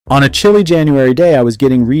On a chilly January day, I was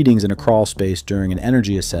getting readings in a crawl space during an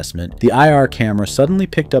energy assessment. The IR camera suddenly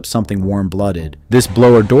picked up something warm-blooded. This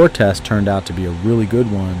blower door test turned out to be a really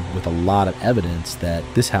good one with a lot of evidence that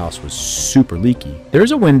this house was super leaky.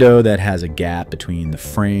 There's a window that has a gap between the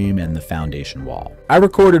frame and the foundation wall. I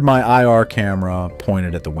recorded my IR camera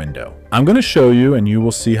pointed at the window. I'm going to show you and you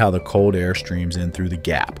will see how the cold air streams in through the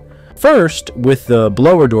gap. First, with the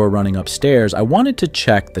blower door running upstairs, I wanted to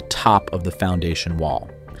check the top of the foundation wall.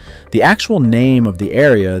 The actual name of the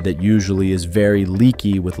area that usually is very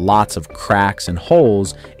leaky with lots of cracks and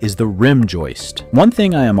holes is the rim joist. One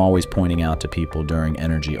thing I am always pointing out to people during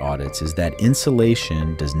energy audits is that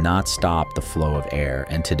insulation does not stop the flow of air,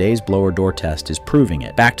 and today's blower door test is proving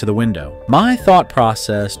it. Back to the window. My thought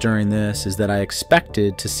process during this is that I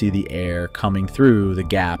expected to see the air coming through the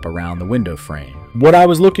gap around the window frame. What I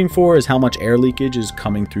was looking for is how much air leakage is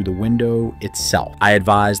coming through the window itself. I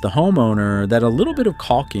advised the homeowner that a little bit of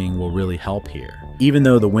caulking will really help here. Even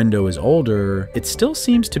though the window is older, it still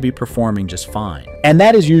seems to be performing just fine. And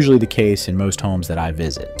that is usually the case in most homes that I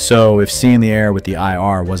visit. So if seeing the air with the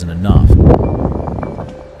IR wasn't enough,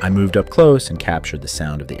 I moved up close and captured the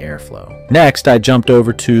sound of the airflow. Next, I jumped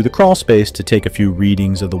over to the crawl space to take a few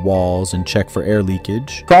readings of the walls and check for air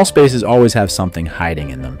leakage. Crawl spaces always have something hiding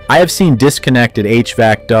in them. I have seen disconnected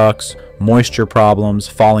HVAC ducts, moisture problems,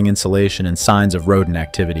 falling insulation, and signs of rodent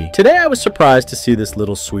activity. Today I was surprised to see this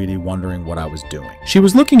little sweetie wondering what I was doing. She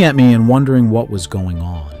was looking at me and wondering what was going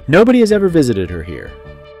on. Nobody has ever visited her here.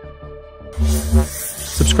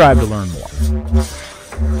 Subscribe to learn more.